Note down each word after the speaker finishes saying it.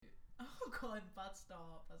God, bad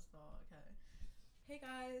start, okay. Hey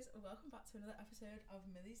guys, welcome back to another episode of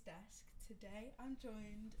Millie's Desk. Today I'm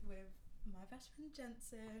joined with my best friend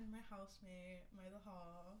Jenson, my housemate, my other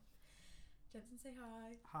half. Jenson, say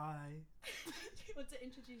hi. Hi. Do you want to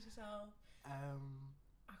introduce yourself?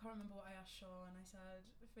 I can't remember what I asked Sean. I said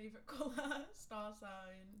favourite colour, star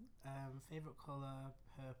sign. Favourite colour,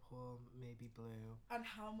 purple, maybe blue. And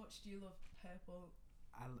how much do you love purple?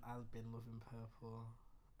 I've been loving purple.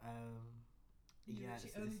 You yeah,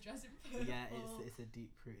 actually only dress in purple. Yeah, it's a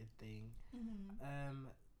deep rooted thing. Mm-hmm.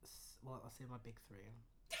 Well, I'll say my big three.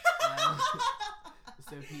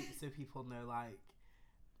 So people know, like,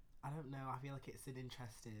 I don't know. I feel like it's an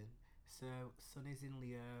interesting. So Sun is in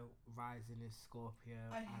Leo, Rising is Scorpio.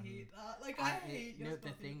 I hate that. Like I hate your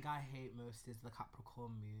Scorpio. The thing I hate most is the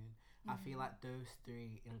Capricorn moon. I feel like those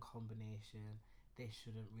three in combination, they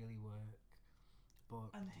shouldn't really work.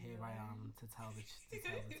 But here I am to tell the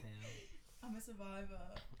tale. I'm a survivor.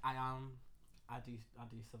 I am. I do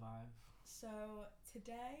survive. So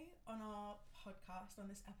today on our podcast, on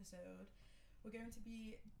this episode, we're going to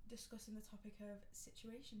be discussing the topic of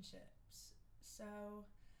situationships. So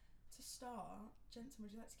to start, Jenson,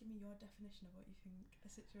 would you like to give me your definition of what you think a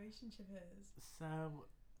situationship is? So,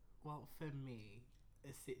 well, for me, a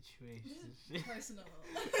situationship... Personal.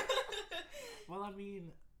 Well, I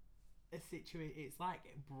mean, it's like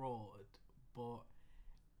broad, but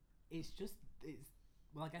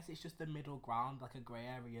I guess it's just the middle ground, like a grey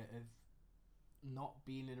area of not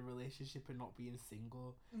being in a relationship and not being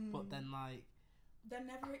single. But then, like... They're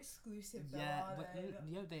never exclusive, though, yeah, are they?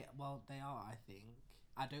 Yeah, they are, I think.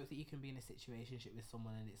 I don't think you can be in a situationship with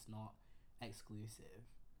someone and it's not exclusive.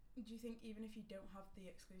 Do you think even if you don't have the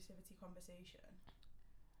exclusivity conversation?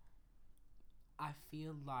 I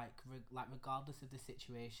feel like regardless of the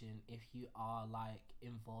situation, if you are like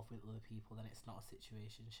involved with other people, then it's not a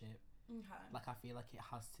situationship. Okay. Like I feel like it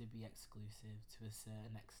has to be exclusive to a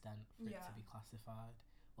certain extent for it to be classified.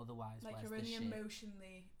 Otherwise, like you're only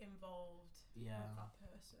emotionally involved with that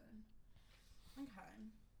person. Okay.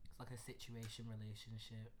 It's like a situation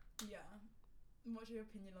relationship. Yeah. And what's your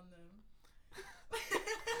opinion on them?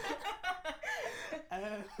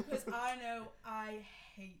 Because I know I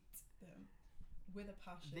hate them with a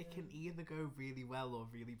passion. They can either go really well or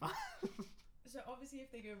really bad. So obviously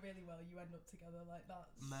if they go really well, you end up together, like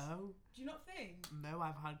that's... No. Do you not think? No,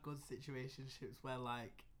 I've had good situationships where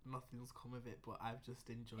like nothing's come of it, but I've just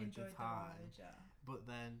enjoyed the time. The ride, yeah. But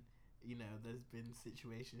then, you know, there's been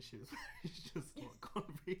situationships where it's just not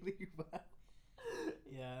gone really well.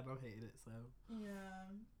 Yeah, and I've hated it, so.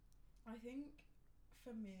 Yeah. I think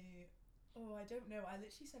for me, I don't know. I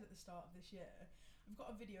literally said at the start of this year, I've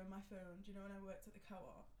got a video on my phone, do you know, when I worked at the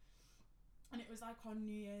co-op? And it was like on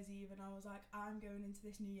New Year's Eve, and I was like, I'm going into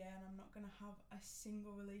this new year and I'm not going to have a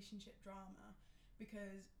single relationship drama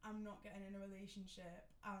because I'm not getting in a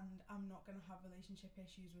relationship and I'm not going to have relationship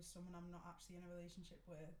issues with someone I'm not actually in a relationship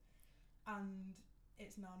with. And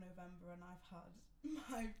it's now November and I've had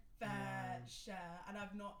my fair share, and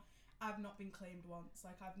I've not been claimed once.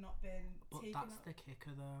 Like I've not been taken. But that's the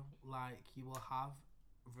kicker though. Like you will have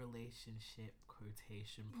relationship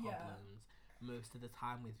quotation problems most of the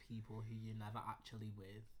time with people who you're never actually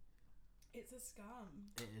with. It's a scam.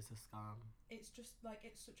 It is a scam. It's just like,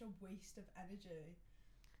 it's such a waste of energy.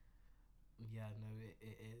 Yeah, no, it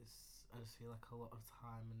is. I just feel like a lot of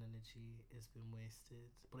time and energy has been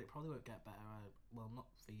wasted. But it probably won't get better. Well,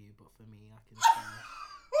 not for you, but for me, I can say.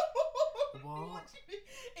 What do you mean?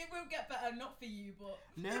 It won't get better, not for you, but...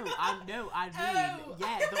 No, I mean,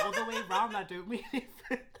 yeah, the other way round, I don't mean it.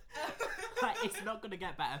 Like, it's not going to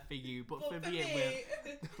get better for you, but for me it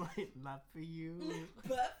will. Like, not for you.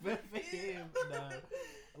 But for him, no.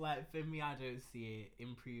 Like, for me, I don't see it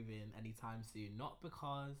improving anytime soon. Not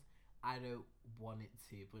because I don't want it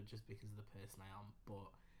to, but just because of the person I am. But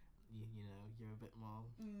you know, you're a bit more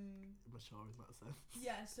mature in that sense.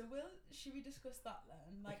 Yeah, so should we discuss that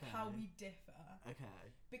then? Like how we differ. Okay.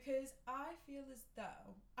 Because I feel as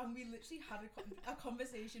though, and we literally had a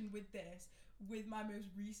conversation with my most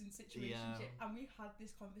recent situationship, and we had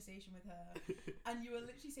this conversation with her, and you were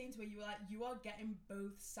literally saying to her, you were like, you are getting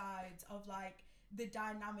both sides of like the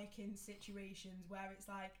dynamic in situations where it's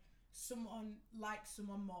like someone likes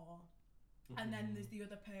someone more, and then there's the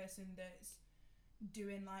other person that's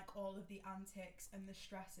doing like all of the antics and the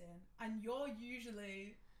stressing, and you're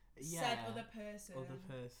usually said other person,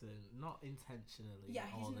 not intentionally. Yeah,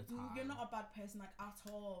 all the time. You're not a bad person like at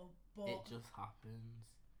all, but it just happens.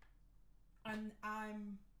 And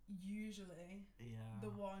I'm usually the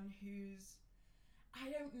one who's, I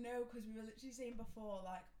don't know, because we were literally saying before,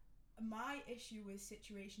 like my issue with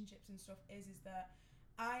situationships and stuff is that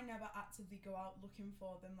I never actively go out looking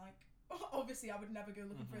for them. Like, obviously, I would never go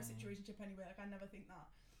looking for a Mhm. situationship anyway. Like, I never think that.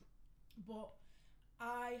 But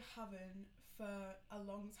I haven't for a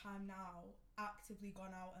long time now actively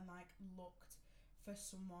gone out and like looked for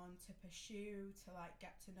someone to pursue, to like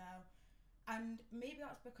get to know. And maybe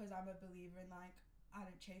that's because I'm a believer in like, I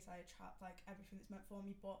don't chase, I attract, like everything that's meant for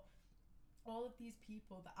me. But all of these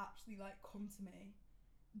people that actually like come to me,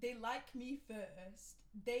 they like me first,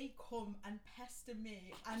 they come and pester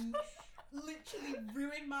me and literally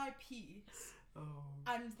ruin my peace, Oh.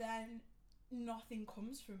 and then nothing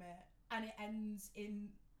comes from it, and it ends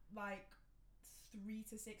in like 3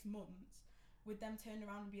 to 6 months with them turning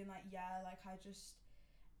around and being like, yeah, like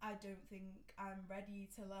I don't think I'm ready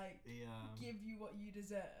to like give you what you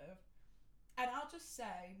deserve. And I'll just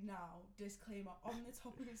say now, disclaimer, on the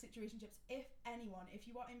topic of situationships, if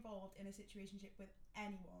you are involved in a situationship with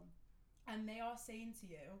anyone and they are saying to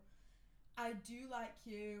you, I do like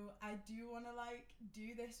you, I do want to like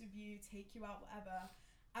do this with you, take you out, whatever,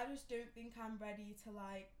 I just don't think I'm ready to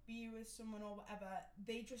like be with someone or whatever,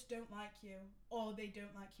 they just don't like you, or they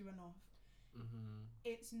don't like you enough. Mhm.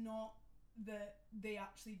 It's not that they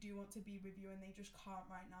actually do want to be with you and they just can't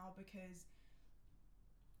right now, because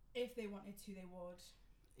if they wanted to, they would.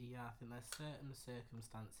 Yeah, I think there's certain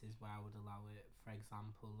circumstances where I would allow it. For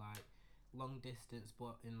example, like long distance,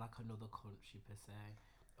 but in like another country per se,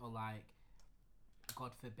 or like,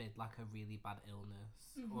 God forbid, like a really bad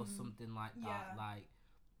illness or something like that. Yeah. Like,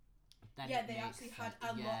 then Yeah, it they makes actually had a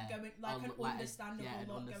lot going, like an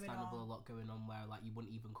understandable lot going on. Where like you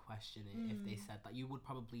wouldn't even question it if they said that. You would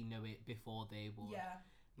probably know it before they would. Yeah.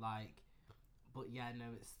 Like, but yeah, no,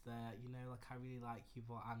 it's the, you know, like, I really like you,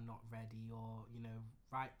 but I'm not ready, or, you know,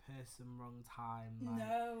 right person, wrong time. Like,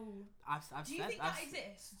 No. I've Do you said, think that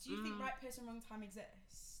exists? Do you think right person, wrong time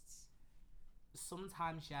exists?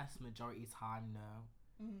 Sometimes yes, majority time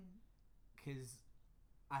no. Because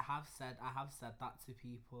I have said that to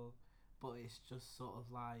people, but it's just sort of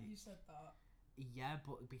like, You said that. yeah,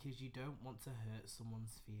 but because you don't want to hurt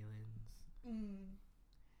someone's feelings.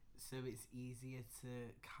 So it's easier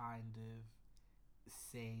to kind of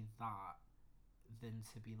say that than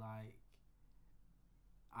to be like,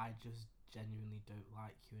 I just genuinely don't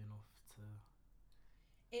like you enough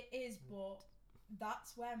to. It is, but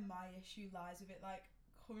that's where my issue lies with it. Like,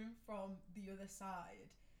 coming from the other side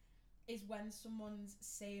is when someone's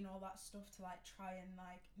saying all that stuff to like try and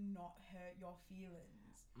like not hurt your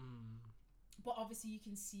feelings, but obviously you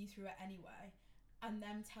can see through it anyway, and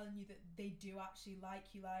them telling you that they do actually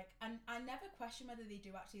like you, like, and I never question whether they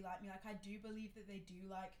do actually like me. Like, I do believe that they do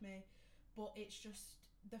like me, but it's just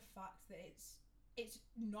the fact that it's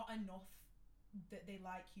not enough that they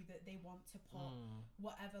like you, that they want to put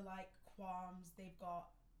whatever like qualms they've got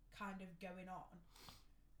kind of going on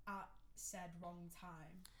at said wrong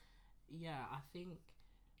time. Yeah, I think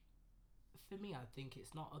for me, I think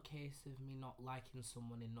it's not a case of me not liking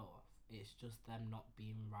someone enough. It's just them not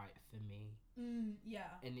being right for me.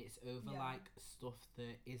 Yeah. And it's over like stuff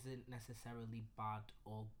that isn't necessarily bad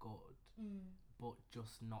or good, but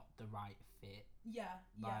just not the right fit. Yeah,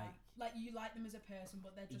 like you like them as a person,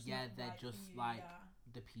 but they're just not they're right just for you. like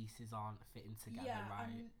the pieces aren't fitting together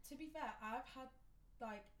right. And to be fair, I've had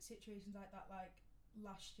like situations like that like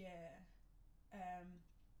last year,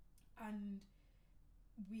 and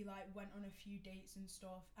we like went on a few dates and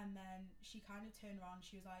stuff, and then she kind of turned around and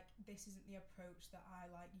she was like, this isn't the approach that I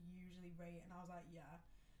like usually rate, and I was like, yeah,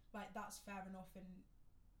 like that's fair enough. And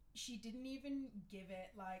she didn't even give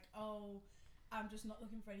it like, oh, I'm just not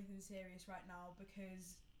looking for anything serious right now,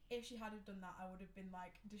 because if she had have done that, I would have been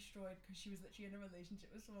like destroyed, because she was literally in a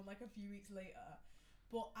relationship with someone like a few weeks later.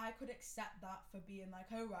 But I could accept that for being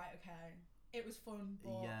like, oh right, okay, it was fun,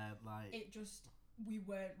 but it just, we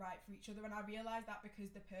weren't right for each other. And I realised that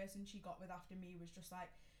because the person she got with after me was just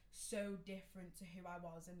like so different to who I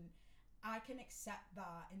was, and I can accept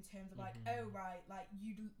that in terms of like, oh right, like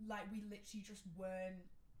you, like we literally just weren't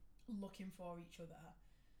looking for each other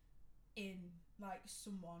in like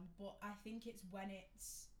someone. But I think it's when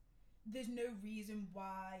there's no reason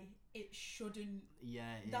why it shouldn't.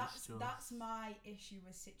 That's my issue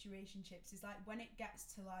with situationships, is like when it gets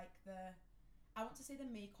to like the, I want to say the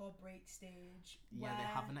make or break stage. Yeah, they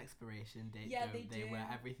have an expiration date. Yeah, don't they do. Where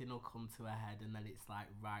everything will come to a head, and then it's like,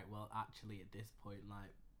 right, well, actually, at this point,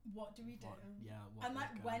 like, what do we do? What and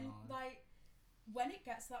like when on? like when it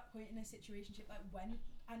gets to that point in a situationship, like when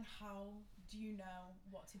and how do you know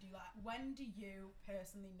what to do? Like, when do you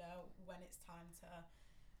personally know when it's time to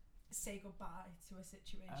say goodbye to a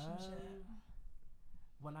situationship?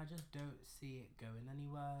 When I just don't see it going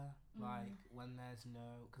anywhere, like when there's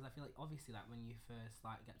no, because I feel like obviously like when you first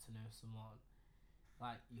like get to know someone,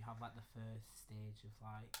 like you have like the first stage of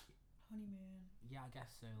like honeymoon. Yeah, I guess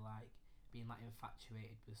so. Like being like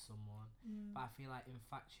infatuated with someone, but I feel like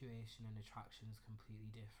infatuation and attraction is completely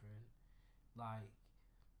different. Like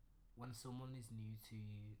when someone is new to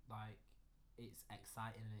you, like it's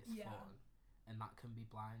exciting and it's fun, and that can be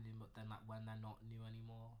blinding. But then like when they're not new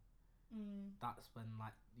anymore, that's when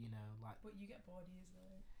like like. But you get bored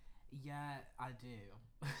easily. Yeah, I do.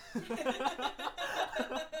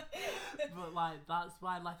 But like that's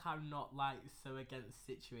why like I'm not like so against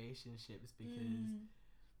situationships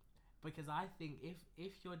because I think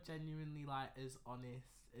if you're genuinely like as honest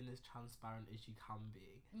and as transparent as you can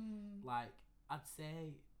be, like I'd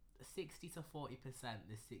say 60 to 40%,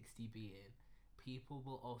 the 60 being people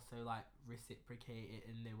will also like reciprocate it,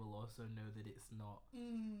 and they will also know that it's not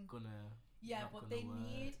gonna but they work.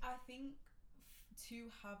 Need, I think, to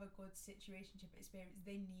have a good situationship experience,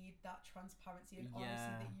 they need that transparency and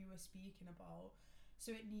honesty that you were speaking about.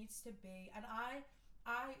 So it needs to be, and I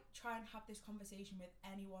try and have this conversation with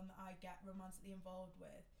anyone that I get romantically involved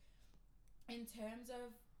with, in terms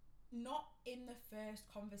of not in the first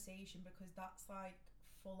conversation because that's like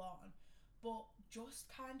full on, but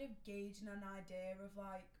just kind of gauging an idea of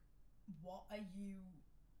like, what are you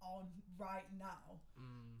on right now?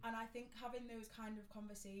 And I think having those kind of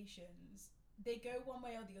conversations, they go one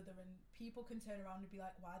way or the other, and people can turn around and be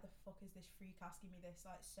like, why the fuck is this freak asking me this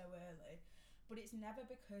like so early? But it's never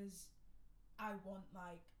because I want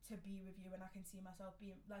like to be with you and I can see myself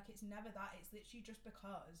being like, it's never that. It's literally just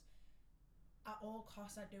because at all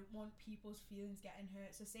costs I don't want people's feelings getting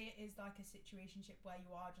hurt. So say it is like a situationship where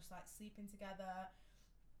you are just like sleeping together,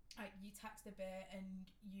 like you text a bit,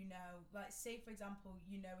 and like say for example, if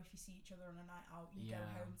you see each other on a night out, you go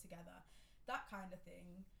home together, that kind of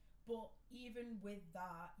thing. But even with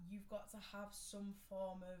that, you've got to have some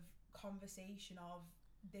form of conversation of,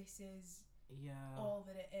 this is all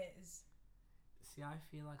that it is. See, I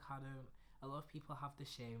feel like a lot of people have the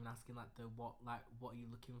shame in asking like what are you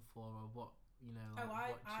looking for, or what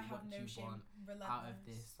like I have no shame. Relentless. Out of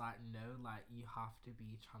this. Like no, like you have to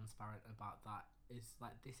be transparent about that. It's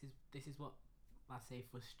like this is what I say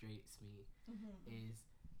frustrates me, is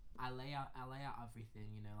I lay out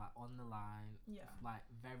everything, like on the line, like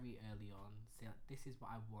very early on. Say like, this is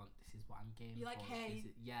what I want, this is what I'm game for. You're like,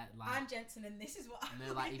 hey, like I'm Jenson, and this is what I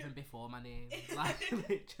no, like even before my name, like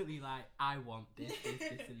literally, like I want this, and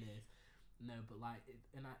this. No, but like,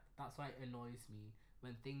 that's why it annoys me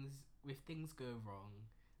when if things go wrong.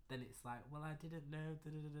 Then it's like, well, I didn't know.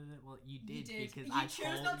 Well, you did because I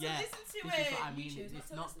chose not to listen to this it. Is what I mean.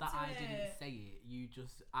 It's not that I didn't say it. You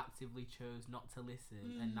just actively chose not to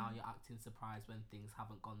listen, and now you're acting surprised when things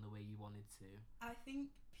haven't gone the way you wanted to. I think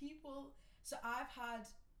people. So I've had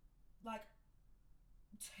like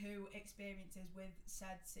 2 experiences with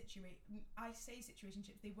said situation. I say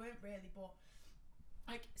situationships. They weren't really, but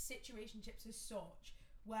like situationships as such,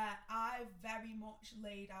 where I've very much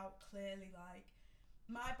laid out clearly like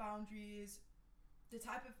my boundaries, the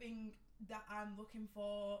type of thing that I'm looking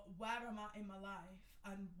for, where I'm at in my life,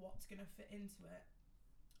 and what's going to fit into it.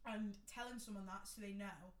 And telling someone that so they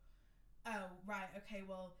know, oh, right, okay,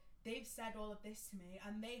 well, they've said all of this to me,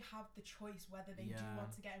 and they have the choice whether they do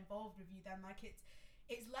want to get involved with you. Then, like,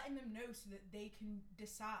 it's letting them know so that they can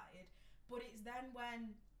decide. But it's then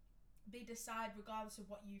when they decide, regardless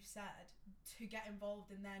of what you've said, to get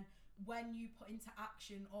involved, and then when you put into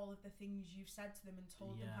action all of the things you've said to them and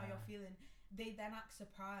told them how you're feeling, they then act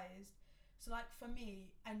surprised. So like for me,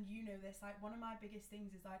 and this, like one of my biggest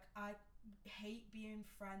things is like I hate being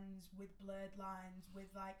friends with blurred lines, with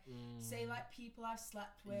like say like people I've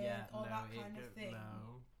slept with, or that kind of thing.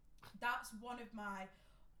 That's one of my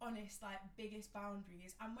honest like biggest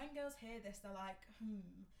boundaries. And when girls hear this, they're like,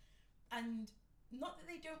 and not that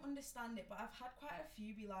they don't understand it, but I've had quite a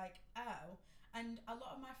few be like, oh. And a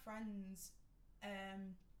lot of my friends,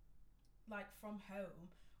 like from home,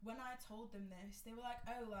 when I told them this, they were like,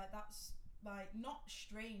 oh, like that's like not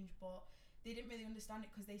strange, but they didn't really understand it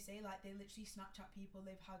because they say like they literally Snapchat people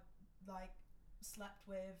they've had like slept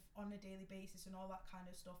with on a daily basis and all that kind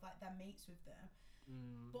of stuff, like they're mates with them.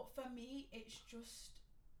 But for me, it's just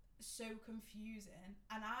so confusing.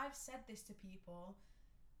 And I've said this to people,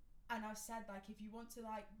 and I've said like, if you want to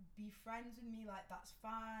like be friends with me, like that's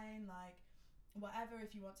fine, like whatever.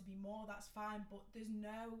 If you want to be more, that's fine, but there's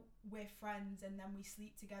no we're friends and then we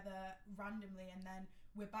sleep together randomly and then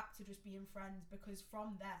we're back to just being friends, because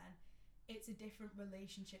from then it's a different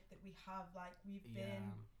relationship that we have. Like we've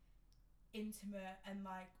been intimate and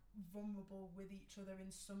like vulnerable with each other in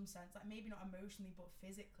some sense, like maybe not emotionally but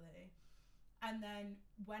physically. And then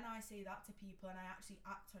when I say that to people and I actually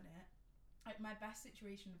act on it, like my best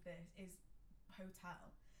situation of this is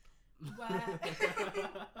hotel where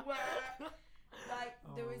where like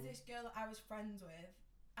there was this girl that I was friends with,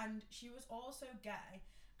 and she was also gay,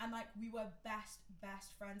 and like we were best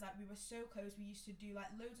friends. Like we were so close. We used to do like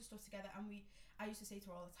loads of stuff together, and I used to say to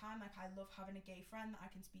her all the time, like, I love having a gay friend that I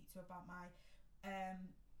can speak to about my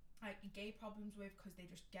like gay problems with, because they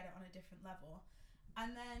just get it on a different level.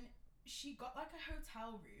 And then she got like a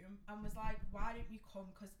hotel room and was like, why don't you come?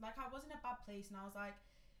 Because like I was in a bad place, and I was like,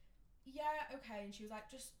 yeah, okay. And she was like,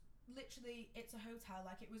 just literally, it's a hotel,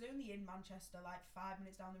 like it was only in Manchester, like 5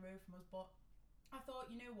 minutes down the road from us. But I thought,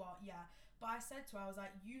 you know what, yeah. But I said to her, I was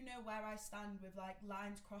like, you know where I stand with like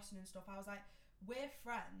lines crossing and stuff. I was like, we're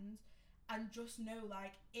friends, and just know,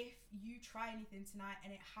 like, if you try anything tonight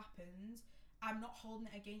and it happens, I'm not holding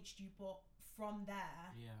it against you, but from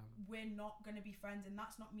there, we're not gonna be friends. And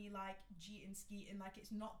that's not me like cheating, skeeting, like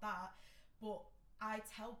it's not that, but I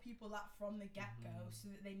tell people that from the get-go so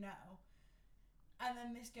that they know. And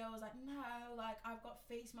then this girl was like, no, like I've got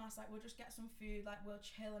face masks, like we'll just get some food, like we'll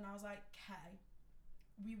chill. And I was like, okay.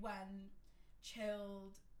 We went,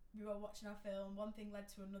 chilled, we were watching our film, one thing led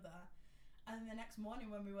to another. And then the next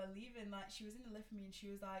morning when we were leaving, like she was in the lift with me and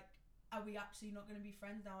she was like, are we actually not going to be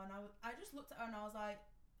friends now? And I just looked at her and I was like,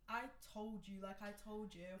 I told you, like I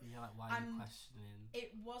told you. Yeah, like why are you questioning?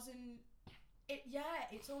 It wasn't,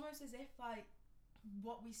 it's almost as if like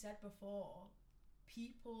what we said before,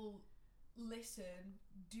 people listen,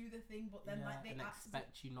 do the thing, but then like they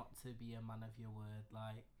expect you not to be a man of your word.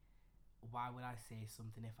 Like, why would I say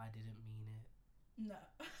something if I didn't mean it? No.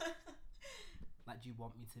 Like, do you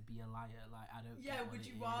want me to be a liar? Like, I don't. Yeah, would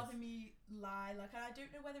you rather me lie? Like, and I don't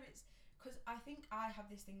know whether it's because I think I have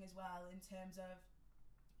this thing as well in terms of,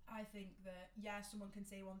 I think that someone can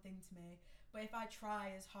say one thing to me, but if I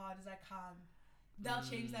try as hard as I can, they'll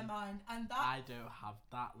change their mind. And that I don't have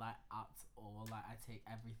that like at all. Like I take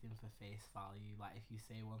everything for face value. Like if you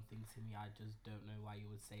say one thing to me, I just don't know why you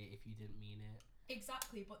would say it if you didn't mean it.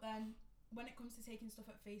 Exactly, but then when it comes to taking stuff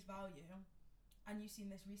at face value, and you've seen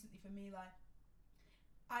this recently for me, like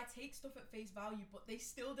I take stuff at face value, but they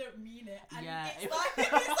still don't mean it. And it's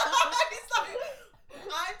like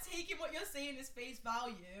I'm taking what you're saying as face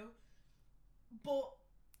value, but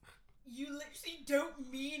you literally don't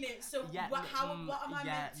mean it. So what am I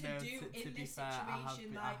meant to do in this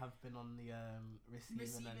situation? I have been on the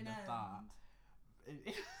receiving end of that.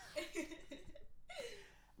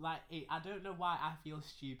 Like I don't know why I feel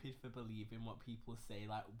stupid for believing what people say.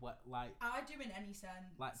 Like what? Like I do in any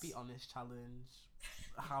sense. Like be honest challenge.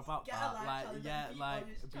 How about Get that? Like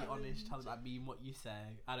be honest challenge. I mean what you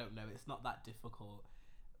say. I don't know. It's not that difficult.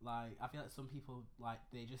 Like I feel like some people like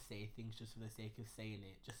they just say things just for the sake of saying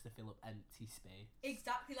it, just to fill up empty space.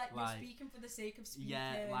 Exactly. Like you're speaking for the sake of speaking.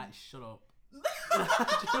 Yeah. Like shut up.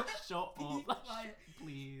 Just shut up. Like,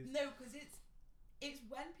 please. No, because it's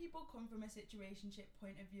when people come from a situationship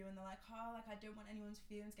point of view and they're like, oh, like I don't want anyone's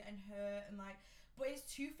feelings getting hurt, and like, but it's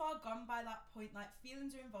too far gone by that point. Like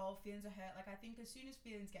feelings are involved, feelings are hurt. Like I think as soon as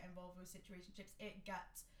feelings get involved with situationships, it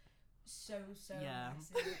gets so messy.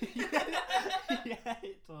 Yeah,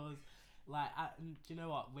 it does. Like, do you know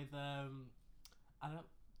what? With I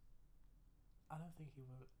don't think he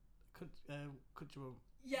would. Could you?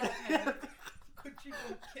 Yeah. Okay. Could you,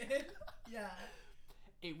 kid? Yeah.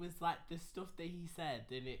 It was like the stuff that he said,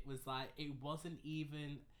 and it was like it wasn't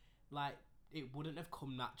even like it wouldn't have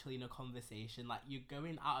come naturally in a conversation. Like you're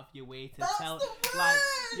going out of your way to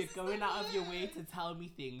tell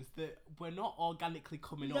me things that were not organically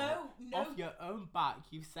coming off your own back.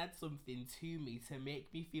 You've said something to me to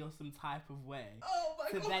make me feel some type of way. Oh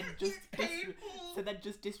my god! Then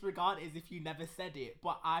just disregard it as if you never said it.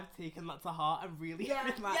 But I've taken that to heart and really wow.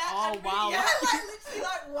 Yeah, like literally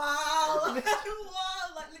like wow,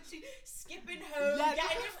 wow, like literally skipping home,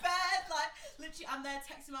 getting in bed, like literally I'm there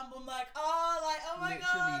texting my mum like oh my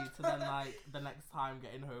god. To then like the next time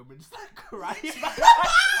getting home and just like crying.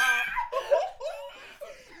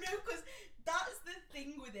 No, because that's the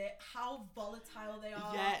thing with it, how volatile they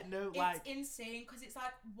are. Yeah, no, it's insane because it's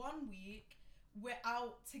like 1 week we're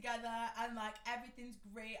out together and like everything's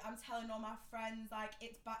great. I'm telling all my friends like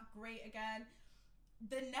it's back great again.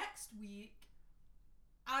 The next week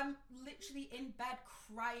I'm literally in bed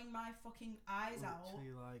crying my fucking eyes out.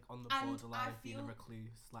 Literally like on the borderline of being a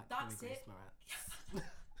recluse, like that's it.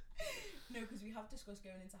 No, because we have discussed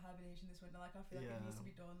going into hibernation this winter. Like I feel like it needs to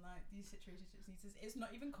be done. Like these situationships need to. It's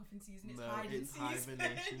not even cuffing season. It's hiding season.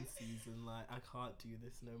 Hibernation season. Like I can't do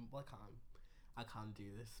this no. Well, I can't do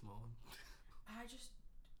this more. I just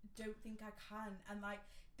don't think I can. And like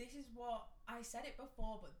this is what I said it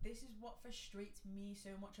before, but this is what frustrates me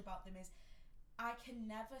so much about them is I can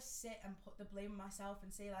never sit and put the blame on myself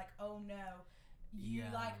and say like, oh no, you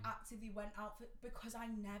like actively went out for, because I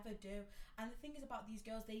never do. And the thing is about these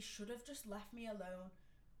girls, they should have just left me alone.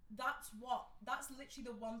 That's literally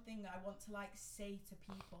the one thing I want to like say to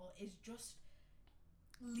people is just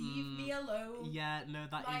leave me alone. Yeah, no,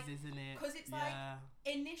 that like, is, isn't it? Because it's like,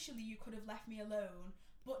 initially you could have left me alone,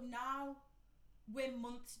 but now we're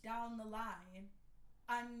months down the line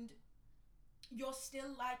and you're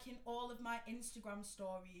still liking all of my Instagram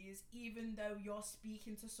stories even though you're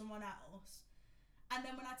speaking to someone else. And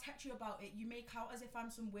then when I text you about it, you make out as if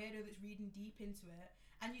I'm some weirdo that's reading deep into it.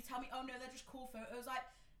 And you tell me, oh no, they're just cool photos. Like,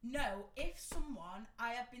 no, if someone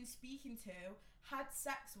I have been speaking to, had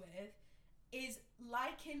sex with, is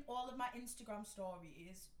liking all of my Instagram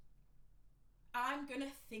stories, I'm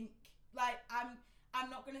gonna think, like, I'm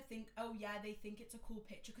not gonna think, oh yeah, they think it's a cool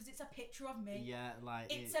picture, because it's a picture of me. Yeah,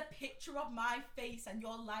 like... It's a picture of my face and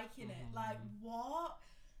you're liking it. Like, what?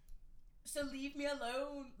 So leave me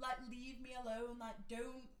alone. Like, leave me alone. Like,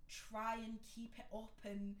 don't try and keep it up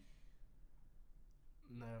and...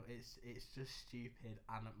 No, it's just stupid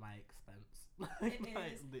and at my expense. It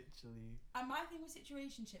like, is. Literally. And my thing with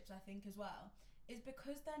situationships, I think, as well, is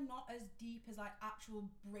because they're not as deep as, like,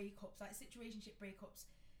 actual breakups, like situationship breakups,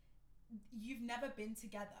 you've never been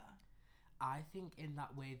together. I think in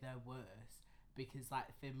that way they're worse. Because, like,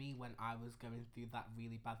 for me, when I was going through that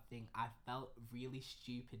really bad thing, I felt really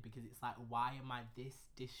stupid because it's like, why am I this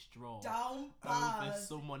distraught over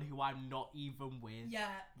someone who I'm not even with? Yeah.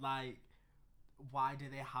 Like, why do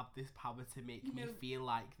they have this power to make me feel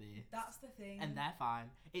like this? That's the thing. And they're fine.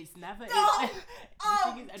 It's never... No!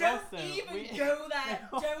 Don't even go there.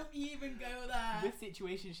 Don't even go there. With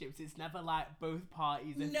situationships, it's never like both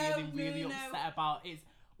parties are feeling really upset about it. It's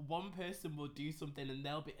one person will do something and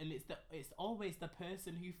they'll be... And it's always the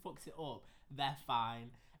person who fucks it up. They're fine.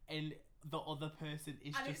 And the other person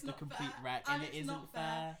is just a complete wreck. And it isn't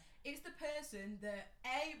fair. It's the person that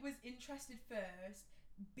A, was interested first,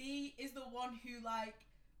 B, is the one who like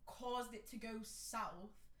caused it to go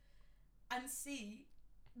south, and C,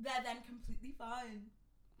 they're then completely fine.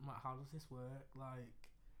 How does this work? Like,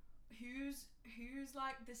 who's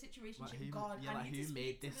like the situationship like god? Yeah, like who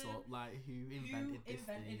made this up? Like who invented this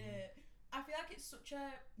thing? It? I feel like it's such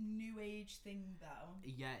a new age thing though.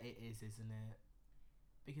 Yeah, it is, isn't it?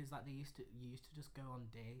 Because like you used to just go on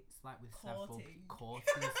dates like with several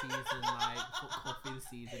courting season, like cuffing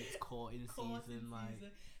season, it's courting season, like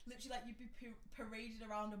literally like you'd be paraded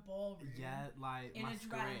around a ballroom. Yeah, like in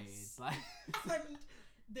masquerade, a dress, like and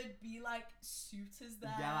there'd be like suitors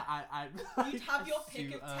there. Yeah, like, you'd have your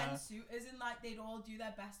pick of 10 suitors, and like they'd all do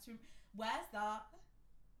their best to. Where's that?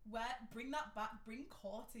 Bring that back. Bring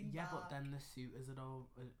courting back. Yeah, but back. then the suitors would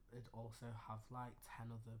also have like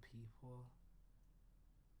 10 other people.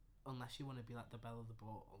 Unless you want to be like the belle of the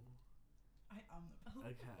ball. I am the belle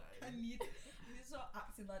of the ball. Okay. I need to start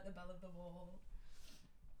acting like the belle of the ball.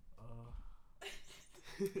 Oh.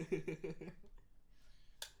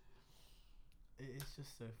 It is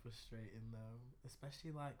just so frustrating though.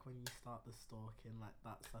 Especially like when you start the stalking, like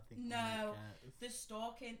that's I think the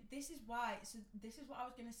stalking, this is why, so this is what I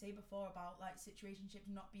was going to say before about like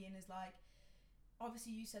situationships not being as like,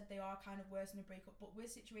 obviously you said they are kind of worse than a breakup, but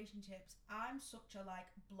with situationships, I'm such a like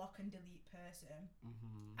block and delete person.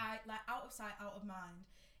 I like out of sight, out of mind.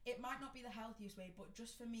 It might not be the healthiest way, but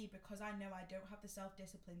just for me, because I know I don't have the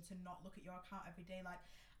self-discipline to not look at your account every day, like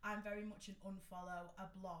I'm very much an unfollow, a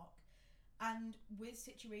block. And with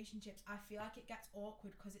situationships, I feel like it gets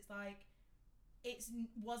awkward because it's like,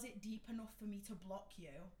 was it deep enough for me to block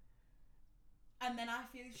you? And then I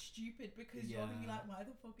feel stupid because you're going to be like, why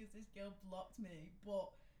the fuck is this girl blocked me? But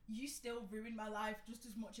you still ruined my life just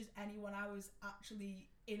as much as anyone I was actually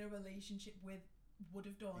in a relationship with would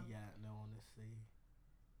have done. Yeah, no, honestly.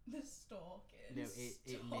 The stalking. No,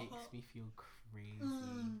 it makes me feel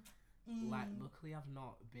crazy. Like, luckily I've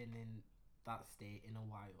not been in that state in a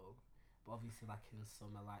while. But obviously, like in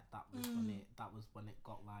summer, like that was when it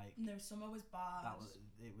got like. No, summer was bad.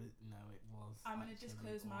 It was. I'm gonna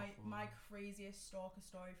disclose my craziest stalker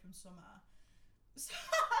story from summer. So,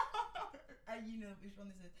 you know which one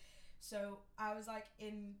this is. So I was like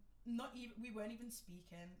we weren't even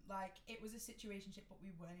speaking. Like it was a situationship, but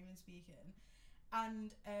we weren't even speaking.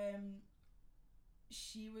 And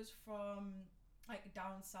she was from like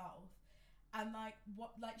down south. And like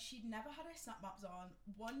she'd never had her snap maps on.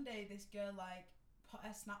 One day this girl like put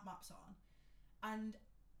her snap maps on, and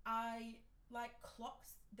I like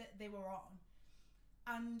clocked that they were on,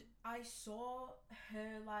 and I saw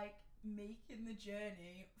her like making the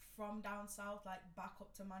journey from down south like back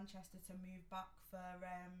up to Manchester to move back for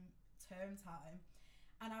term time,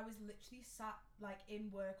 and I was literally sat like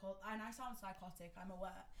in work and I sound psychotic, I'm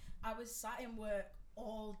aware. I was sat in work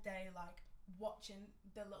all day like watching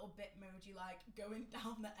the little Bitmoji like going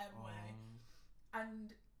down the M-way,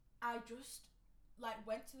 and I just like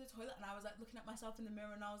went to the toilet and I was like looking at myself in the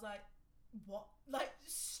mirror and I was like, what? Like,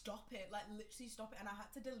 stop it, like literally stop it. And I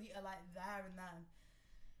had to delete her like there and then,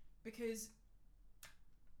 because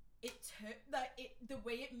the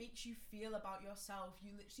way it makes you feel about yourself,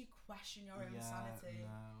 you literally question your own sanity.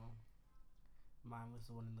 No, mine was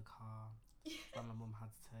the one in the car. When my mum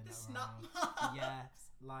had to turn The it snap around. marks. Yeah,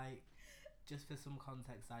 like, just for some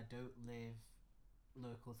context, I don't live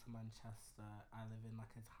local to Manchester. I live in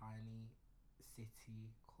like a tiny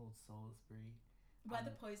city called Salisbury. Where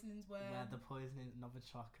the poisonings were. Where the poisoning, another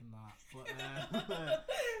shock and that. But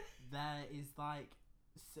there is like,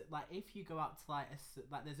 so, like if you go out to like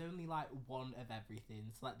there's only like one of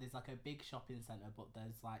everything. So like there's like a big shopping centre, but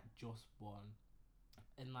there's like just one.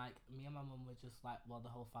 And like me and my mum were just like, well, the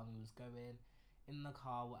whole family was going in the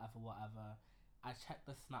car, whatever. I checked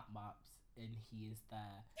the snap maps and he is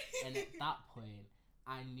there. And at that point,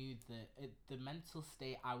 I knew that the mental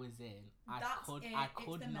state I was in, I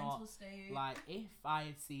could not, like, if I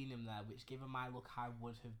had seen him there, which given my look I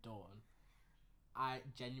would have done, I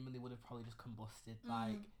genuinely would have probably just combusted,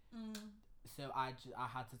 so I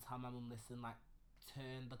had to tell my mum, listen, like,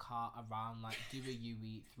 turn the car around, like, do a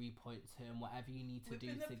U-E, 3-point turn, whatever you need to do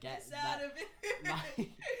to get that,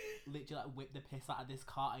 like, literally, like, whip the piss out of this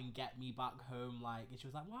car and get me back home, like, and she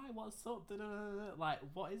was like, why, what's up, da-da-da-da. Like,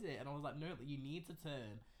 what is it? And I was like, no, you need to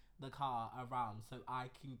turn the car around so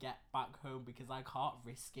I can get back home, because I can't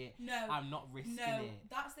risk it. No, I'm not risking it.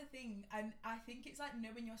 That's the thing, and I think it's like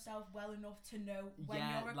knowing yourself well enough to know when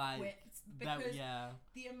you're equipped, because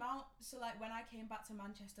the amount, so like when I came back to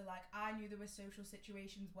Manchester, like I knew there were social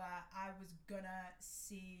situations where I was gonna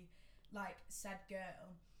see like said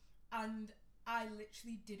girl, and I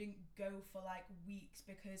literally didn't go for like weeks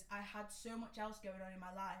because I had so much else going on in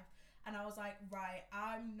my life. And I was like, right,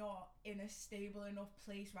 I'm not in a stable enough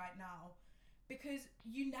place right now, because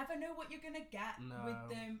you never know what you're gonna get with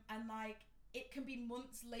them, and like it can be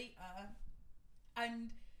months later, and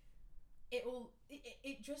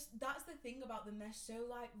it just, that's the thing about them, they're so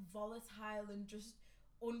like volatile and just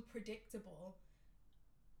unpredictable,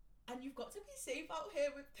 and you've got to be safe out here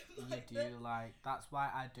with them. Like you do, like, that's why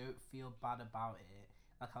I don't feel bad about it,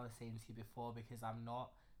 like I was saying to you before, because I'm not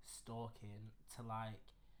stalking to like,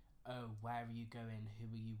 oh, where are you going? Who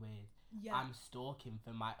are you with? Yeah. I'm stalking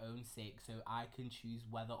for my own sake, so I can choose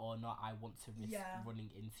whether or not I want to risk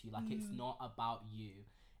running into you. Like, it's not about you.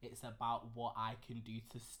 It's about what I can do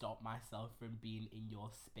to stop myself from being in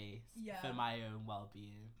your space for my own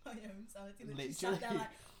well-being. My own sanity. Literally sat there, like,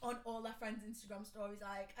 on all their friends' Instagram stories,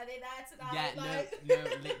 like, are they there tonight? Yeah,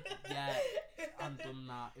 like... I've done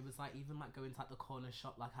that. It was, like, even, like, going to, like, the corner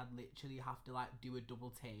shop, like, I'd literally have to, like, do a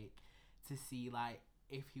double take to see, like,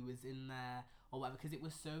 if he was in there or whatever, because it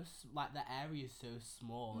was so like the area is so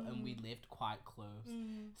small and we lived quite close,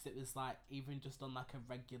 so it was like even just on like a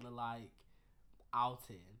regular like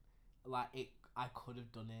outing, like I could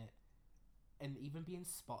have done it. And even being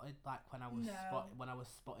spotted, like when I was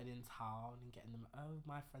spotted in town and getting them, oh,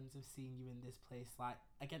 my friends have seen you in this place, like,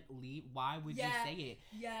 again, leave. Why would you say it?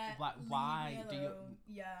 Like, why do you?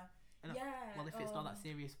 Well, if it's not that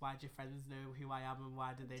serious, why do your friends know who I am and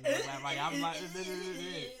why do they know where I am? Like,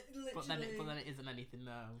 but then it isn't anything.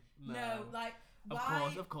 No, like,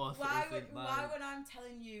 of course. Why when I'm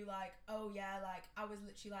telling you, like, oh yeah, like I was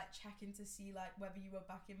literally like checking to see like whether you were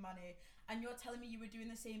back in Money, and you're telling me you were doing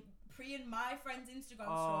the same in my friends' Instagram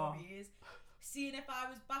stories, seeing if I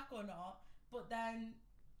was back or not, but then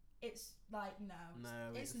it's like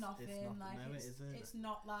it's nothing. Like no, it isn't. It's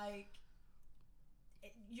not like.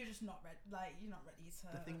 You're just not ready. Like, you're not ready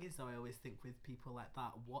to. The thing is, though, I always think with people like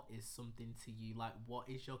that, what is something to you? Like, what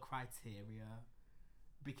is your criteria?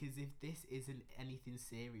 Because if this isn't anything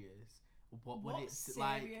serious, what would it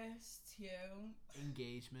like? Serious to you?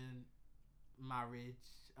 Engagement, marriage,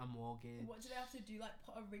 a mortgage. What do they have to do? Like,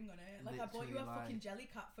 put a ring on it? Like, literally, I bought you a like, fucking jelly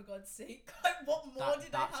cat, for God's sake. Like, what more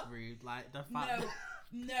did I have? That's rude. Like, the fact.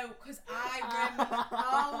 No, because I remember.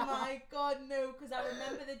 Oh my God, no! Because I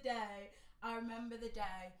remember the day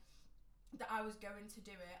that I was going to do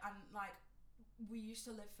it, and like we used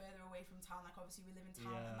to live further away from town, like obviously we live in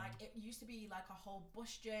town, and like it used to be like a whole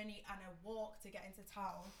bus journey and a walk to get into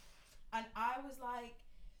town, and I was like,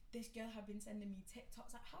 this girl had been sending me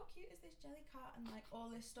TikToks like, how cute is this jelly cat, and like all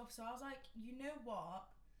this stuff, so I was like, you know what,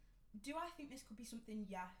 do I think this could be something?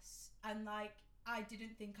 Yes. And like I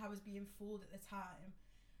didn't think I was being fooled at the time,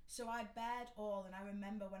 so I bared all, and I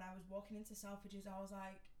remember when I was walking into Selfridges, I was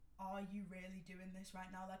like, are you really doing this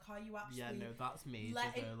right now? Like, are you actually... Yeah, no, that's major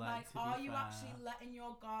though. Like, to are be you fair. actually letting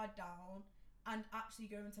your guard down and actually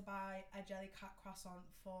going to buy a jelly cat croissant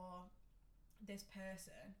for this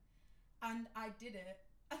person? And I did it,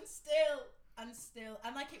 and still, and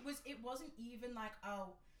like it wasn't even like,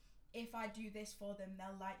 oh, if I do this for them,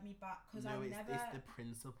 they'll like me back, because it's the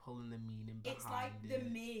principle and the meaning behind it. It's like the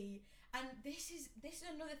me, and this is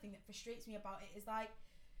another thing that frustrates me about it, is like,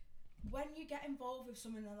 when you get involved with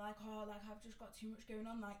someone, they're like, oh, like, I've just got too much going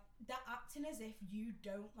on, like, they're acting as if you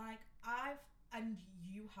don't, like, and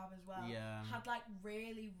you have as well, had like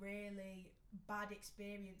really, really bad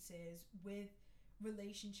experiences with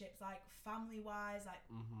relationships, like family wise, like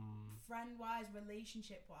friend wise,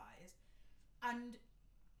 relationship wise, and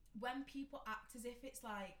when people act as if it's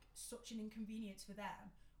like such an inconvenience for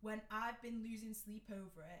them, when I've been losing sleep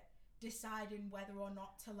over it, deciding whether or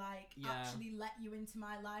not to like actually let you into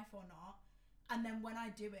my life or not, and then when I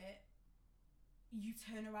do it, you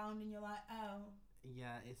turn around and you're like, oh,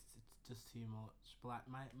 yeah, it's just too much. But like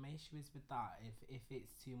my issue is with that, if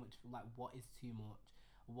it's too much, like, what is too much?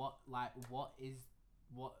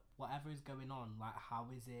 Whatever is going on, like, how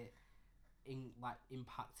is it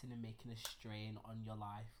impacting and making a strain on your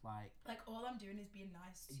life? Like all I'm doing is being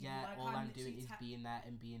nice to you. Yeah, like, all I'm doing is being there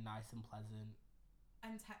and being nice and pleasant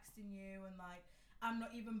and texting you, and like, I'm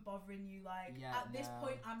not even bothering you, like, at this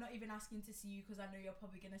point I'm not even asking to see you, because I know you're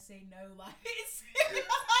probably gonna say no, like, it's like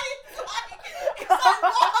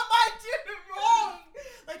what am I doing wrong?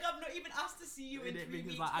 Like, I've not even asked to see you in 3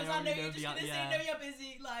 weeks, because I know you're just gonna say no, you're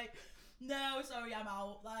busy, like, no, sorry, I'm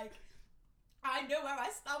out, like, I know where I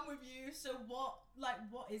stand with you, so what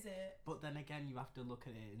is it? But then again, you have to look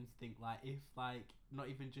at it and think, like, if, like, not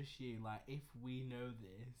even just you, like, if we know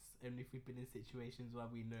this, and if we've been in situations where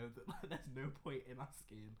we know that, like, there's no point in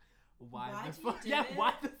asking why the fuck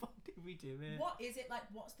did we do it? What is it, like,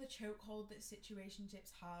 what's the chokehold that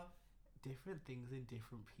situationships have? Different things in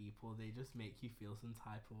different people, they just make you feel some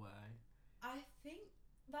type of way. I think,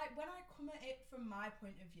 like, when I come at it from my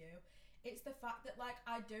point of view, it's the fact that, like,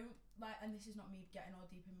 I don't, like, and this is not me getting all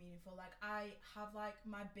deep and meaningful, like, I have, like,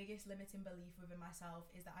 my biggest limiting belief within myself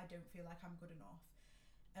is that I don't feel like I'm good enough.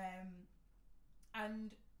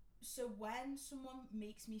 And so when someone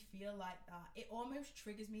makes me feel like that, it almost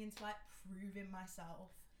triggers me into, like, proving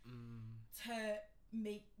myself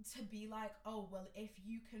to be like, oh, well, if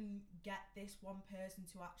you can get this one person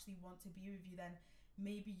to actually want to be with you, then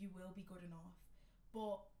maybe you will be good enough.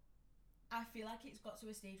 But I feel like it's got to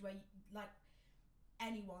a stage where, like,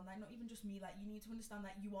 anyone, like, not even just me, like, you need to understand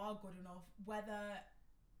that you are good enough, whether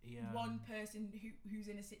one person who's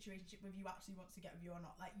in a situationship with you actually wants to get with you or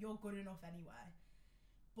not. Like, you're good enough anyway.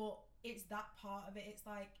 But it's that part of it. It's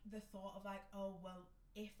like the thought of, like, oh, well,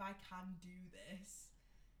 if I can do this,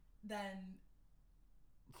 then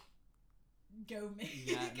go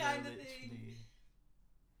me, kind of thing.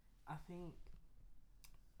 I think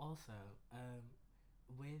also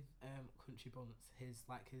with Country Bunts,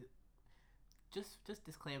 just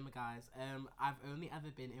disclaimer, guys, I've only ever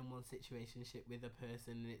been in one situationship with a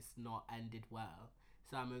person and it's not ended well,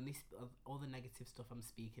 so I'm only all the negative stuff I'm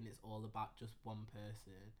speaking, it's all about just one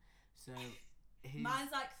person. So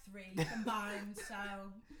mine's like 3 combined.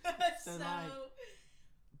 so like,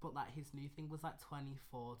 but like his new thing was like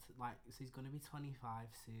 24 so he's gonna be 25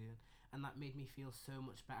 soon, and that made me feel so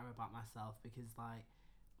much better about myself, because like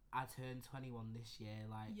I turned 21 this year,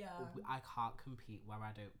 like I can't compete where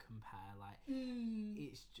I don't compare, like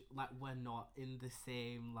it's like we're not in the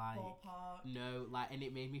same like ballpark. No, like, and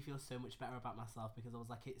it made me feel so much better about myself, because I was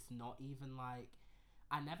like, it's not even like,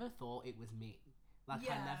 I never thought it was me. Like,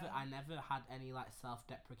 I never had any like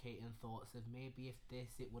self-deprecating thoughts of maybe if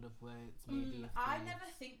this it would have worked, maybe if I never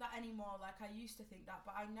think that anymore. Like, I used to think that,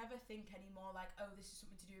 but I never think anymore like, oh, this is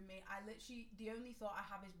something to do with me. I literally, the only thought I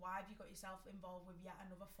have is, why have you got yourself involved with yet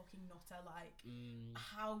another fucking nutter? Like,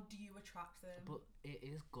 how do you attract them? But it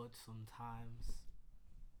is good sometimes.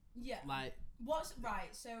 Yeah. Like, what's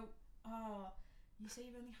right? So, you say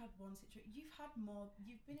you've only had one situation. You've had more.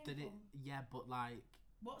 You've been in. Yeah, but like.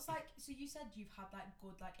 What's like? So you said you've had like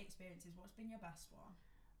good like experiences. What's been your best one?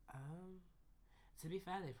 To be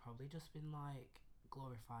fair, they've probably just been like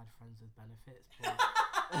glorified friends with benefits.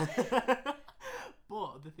 But,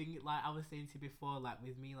 but the thing, like I was saying to you before, like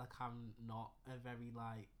with me, like I'm not a very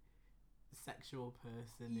like sexual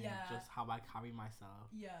person in just how I carry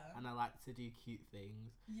myself. Yeah. And I like to do cute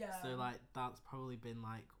things. Yeah. So like that's probably been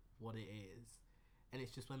like what it is, and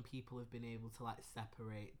it's just when people have been able to like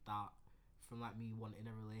separate that from like me wanting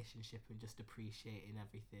a relationship and just appreciating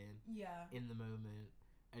everything in the moment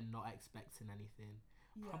and not expecting anything.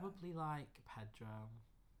 Probably like Pedro.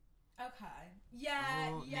 Okay. Yeah,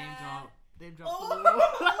 Oh, yeah. name drop. Name drop.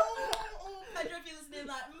 Oh, Pedro, if you're listening,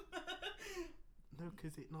 like... No,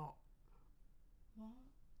 because it's not. What?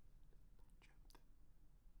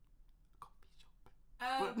 Coffee shop.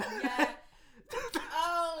 Oh, But- yeah.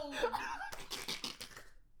 Oh.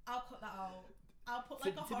 I'll cut that out. I'll put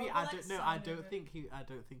like a to horrible, me, I like, don't know. sign I don't over it. think he. I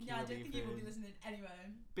don't think he. Yeah, I will don't think he will be even- listening anyway.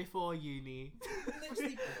 Before uni.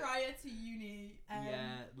 Literally prior to uni.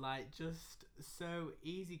 Yeah, like just so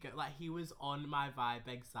easy go. Like he was on my vibe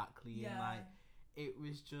exactly, Yeah. and like it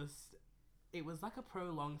was just. It was like a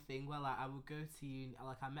prolonged thing where like I would go to uni.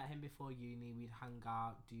 Like I met him before uni. We'd hang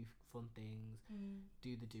out, do fun things,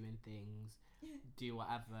 do the doing things, do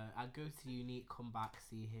whatever. I'd go to uni, come back,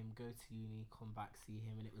 see him. Go to uni, come back, see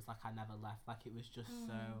him, and it was like I never left. Like it was just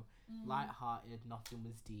so light-hearted. Nothing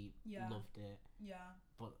was deep. Yeah. Loved it. Yeah.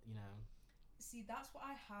 But you know. See, that's what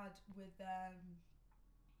I had with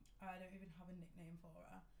I don't even have a nickname for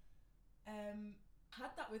her.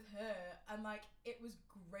 Had that with her, and like it was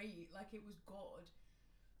great, like it was good.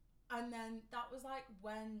 And then that was like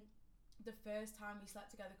when the first time we slept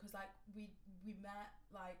together, because like we met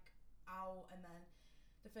like out, and then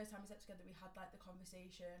the first time we slept together we had like the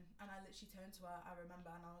conversation, and I literally turned to her, I remember,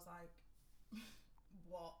 and I was like,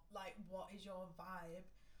 what is your vibe?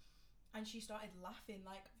 And she started laughing,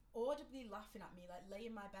 like audibly laughing at me, like lay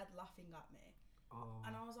in my bed laughing at me. Oh.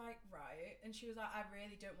 And I was like, right. And she was like, I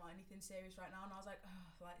really don't want anything serious right now. And I was like,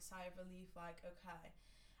 oh, like sigh of relief, like, okay.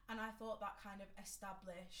 And I thought that kind of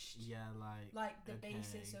established like the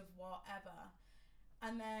basis of whatever.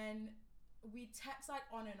 And then we text like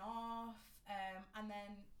on and off, and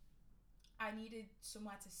then I needed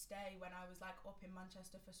somewhere to stay when I was like up in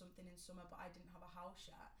Manchester for something in summer, but I didn't have a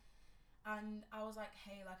house yet. And I was like,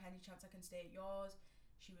 hey, like any chance I can stay at yours?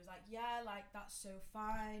 She was like, yeah, like that's so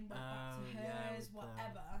fine. Went back to hers,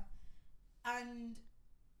 whatever. And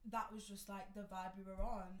that was just like the vibe we were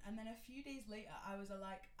on. And then a few days later, I was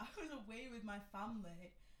away with my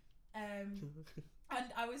family, and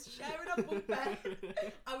I was sharing a bunk bed.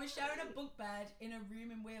 I was sharing a bunk bed in a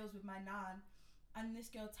room in Wales with my nan, and this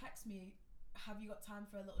girl texts me, "Have you got time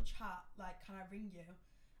for a little chat? Like, can I ring you?"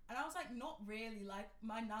 And I was like, not really. Like,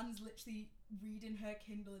 my nan's literally reading her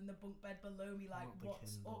Kindle in the bunk bed below me, like,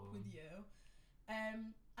 what's up with you?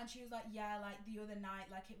 And she was like, yeah, like, the other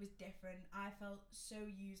night, like, it was different. I felt so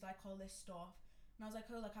used, like, all this stuff. And I was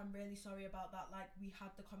like, oh, like, I'm really sorry about that. Like, we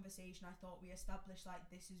had the conversation. I thought we established,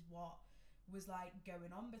 like, this is what was, like,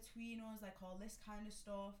 going on between us, like, all this kind of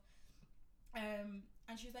stuff. And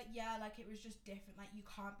she was like, yeah, like, it was just different. Like, you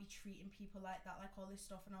can't be treating people like that, like, all this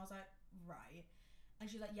stuff. And I was like, right. And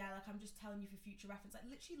she was like, yeah, like, I'm just telling you for future reference, like,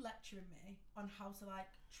 literally lecturing me on how to, like,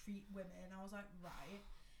 treat women. And I was like, right.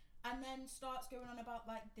 And then starts going on about,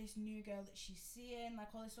 like, this new girl that she's seeing, like,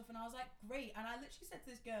 all this stuff. And I was like, great. And I literally said to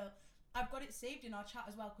this girl, I've got it saved in our chat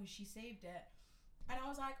as well, because she saved it. And I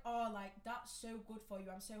was like, oh, like, that's so good for you.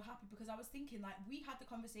 I'm so happy, because I was thinking, like, we had the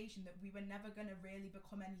conversation that we were never going to really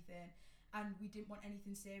become anything, and we didn't want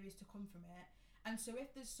anything serious to come from it. And so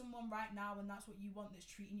if there's someone right now and that's what you want, that's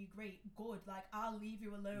treating you great, good. Like, I'll leave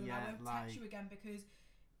you alone. Yeah, I won't text you again, because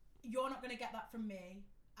you're not going to get that from me.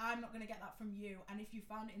 I'm not going to get that from you. And if you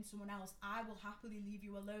found it in someone else, I will happily leave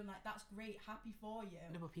you alone. Like, that's great. Happy for you.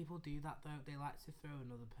 No, but people do that though. They like to throw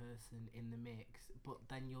another person in the mix, but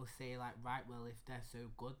then you'll say like, right, well, if they're so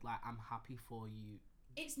good, like, I'm happy for you.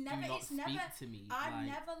 It's never, do not it's speak never, to me. I'm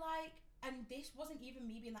like, never like, and this wasn't even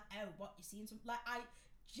me being like, oh, what, you're seeing some, like, I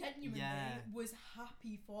genuinely was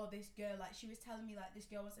happy for this girl. Like, she was telling me, like, this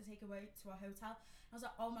girl wants to take her away to a hotel. I was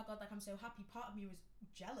like, oh my god, like, I'm so happy. Part of me was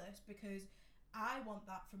jealous, because I want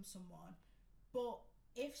that from someone. But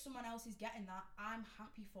if someone else is getting that, I'm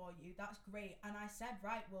happy for you. That's great. And I said,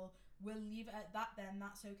 right, well, we'll leave it at that then.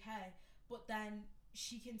 That's okay. But then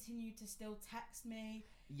she continued to still text me.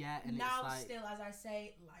 Yeah, and now it's like, still, as I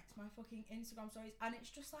say, likes my fucking Instagram stories. And it's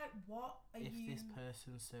just like, what are if you... this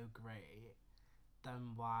person's so great,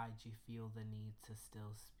 then why do you feel the need to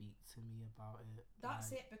still speak to me about it?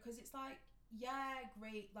 That's like, it, because it's like, yeah,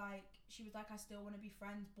 great. Like, she was like, I still want to be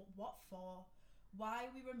friends, but what for? Why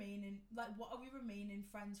are we remaining, like, what are we remaining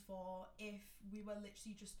friends for if we were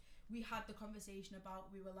literally just, we had the conversation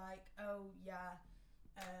about, we were like, oh yeah,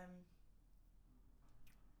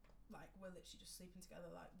 like, we're literally just sleeping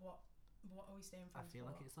together, like, what are we staying friends for? I feel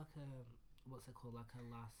like it's like a, what's it called, like a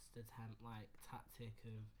last attempt, like, tactic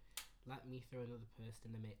of, let me throw another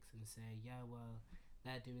person in the mix and say, yeah, well,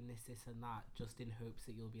 they're doing this and that, just in hopes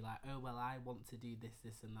that you'll be like, oh, well, I want to do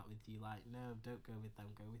this and that with you. Like, no, don't go with them,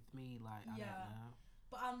 go with me. Like, I don't know.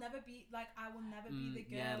 But I'll never be, like, I will never be the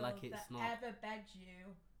girl like, it's that not... ever begged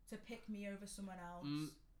you to pick me over someone else.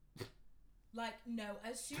 Like, no.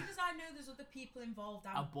 As soon as I know there's other people involved,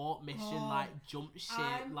 I'm abort mission, gone. like jump ship,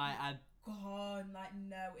 like I. Gone. Like,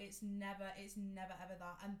 no, it's never ever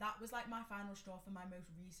that. And that was like my final straw for my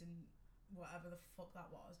most recent, whatever the fuck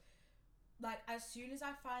that was. Like, as soon as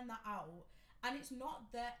I find that out, and it's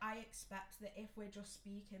not that I expect that if we're just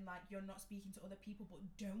speaking, like, you're not speaking to other people, but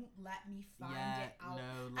don't let me find it out.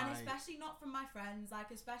 No, like... And especially not from my friends,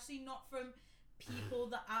 like, especially not from people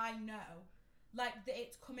that I know. Like, that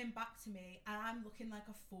it's coming back to me, and I'm looking like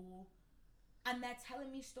a fool. And they're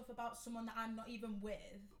telling me stuff about someone that I'm not even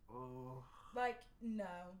with. Oh. Like,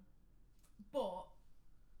 no. But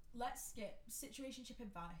let's skip situationship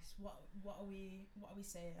advice. What are we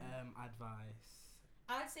saying? Advice.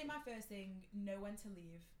 I'd say my first thing, know when to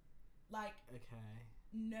leave. Like, okay.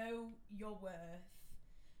 Know your worth.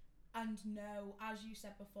 And know, as you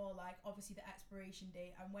said before, like, obviously the expiration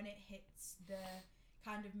date, and when it hits the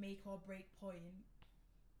kind of make or break point,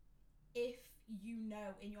 if you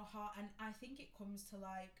know in your heart, and I think it comes to,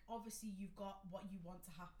 like, obviously you've got what you want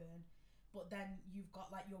to happen, but then you've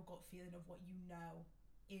got, like, your gut feeling of what you know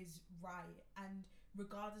is right, and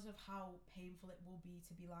regardless of how painful it will be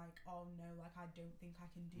to be like, oh no, like, I don't think I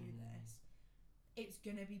can do this, it's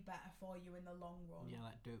gonna be better for you in the long run. Yeah,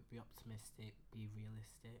 like, don't be optimistic, be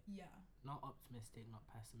realistic. Yeah. Not optimistic, not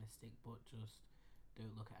pessimistic, but just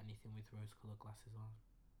don't look at anything with rose-coloured glasses on.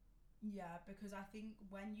 Yeah, because I think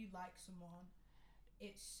when you like someone,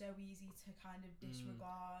 it's so easy to kind of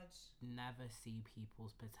disregard. Never see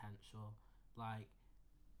people's potential. Like,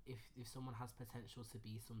 if someone has potential to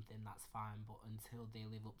be something, that's fine, but until they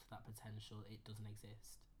live up to that potential, it doesn't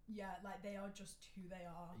exist. Yeah, like, they are just who they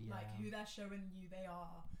are. Yeah. Like, who they're showing you they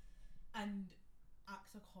are. And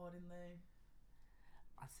act accordingly.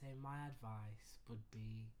 I'd say my advice would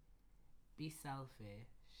be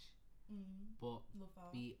selfish, but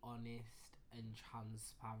be honest and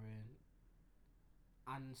transparent.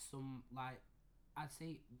 And some, like, I'd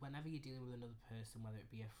say whenever you're dealing with another person, whether it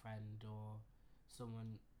be a friend or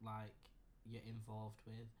someone, like, you're involved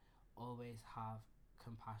with, always have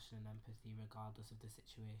compassion and empathy regardless of the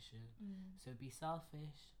situation. So be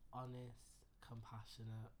selfish, honest,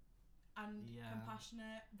 compassionate. And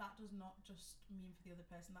compassionate, that does not just mean for the other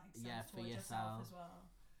person, that extends for towards yourself as well.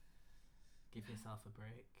 Give yourself a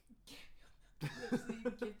break. Literally,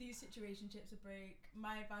 give these situationships a break.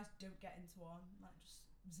 My advice, don't get into one. Like, just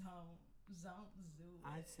zone.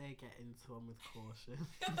 I'd say get into one with caution.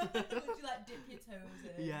 Literally, like, dip your toes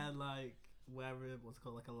in. Yeah, like, wear what's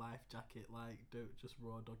called, like, a life jacket. Like, don't just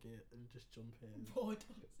raw dog it and just jump in. Raw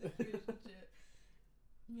dog situationship.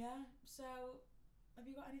 Yeah, so have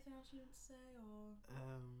you got anything else you want to say, or?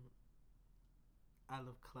 I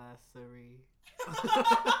love Claire Surrey.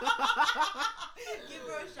 Give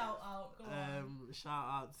her a shout out. Go on. Shout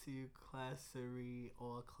out to Claire Surrey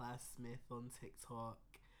or Claire Smith on TikTok.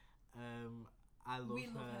 I love her. We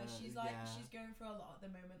love her. She's like, she's going through a lot at the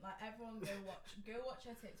moment. Like, everyone go watch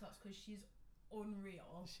her TikToks because she's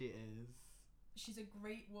unreal. She is. She's a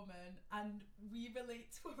great woman, and we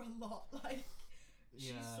relate to her a lot. Like,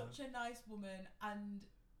 she's such a nice woman, and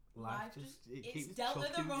life just it's dealt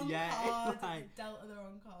her the wrong card. It's dealt her the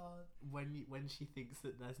wrong card. When she thinks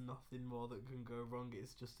that there's nothing more that can go wrong,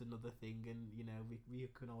 it's just another thing, and you know we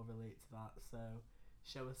can all relate to that. So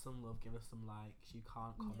show us some love, give us some likes. You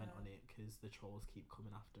can't comment on it because the trolls keep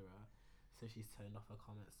coming after her, so she's turned off her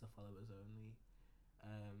comments to followers only.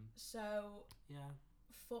 So yeah,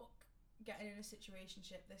 fuck getting in a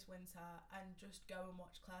situationship this winter and just go and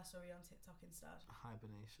watch Claire Surrey on TikTok instead.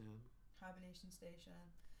 Hibernation station.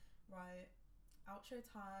 Right, outro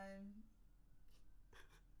time.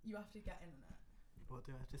 You have to get in on it. What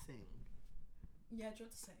do I have to sing? Yeah, do you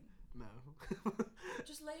want to sing? No.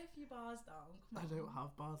 Just lay a few bars down. Come on. I don't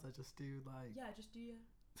have bars. I just do like. Yeah, just do your.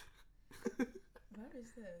 Where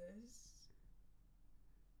is this?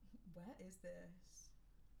 Where is this?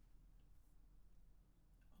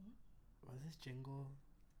 Oh. Where's this jingle?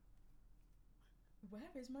 Where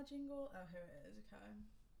is my jingle? Oh, here it is. Okay.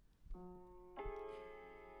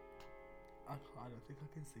 I don't think I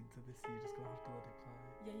can sing to this, so you're just gonna have to let it play.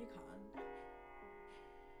 Yeah, you can.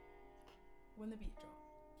 When the beat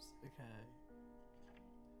drops. Okay.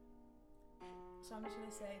 So I'm just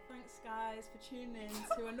gonna say thanks, guys, for tuning in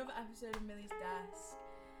to another episode of Millie's Desk.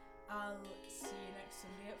 I'll see you next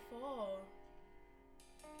Sunday at 4.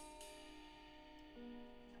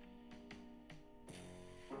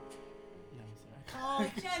 No, I'm sorry. Oh,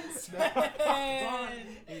 Jenson! No,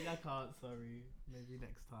 I can't, sorry. Maybe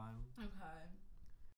next time. Okay.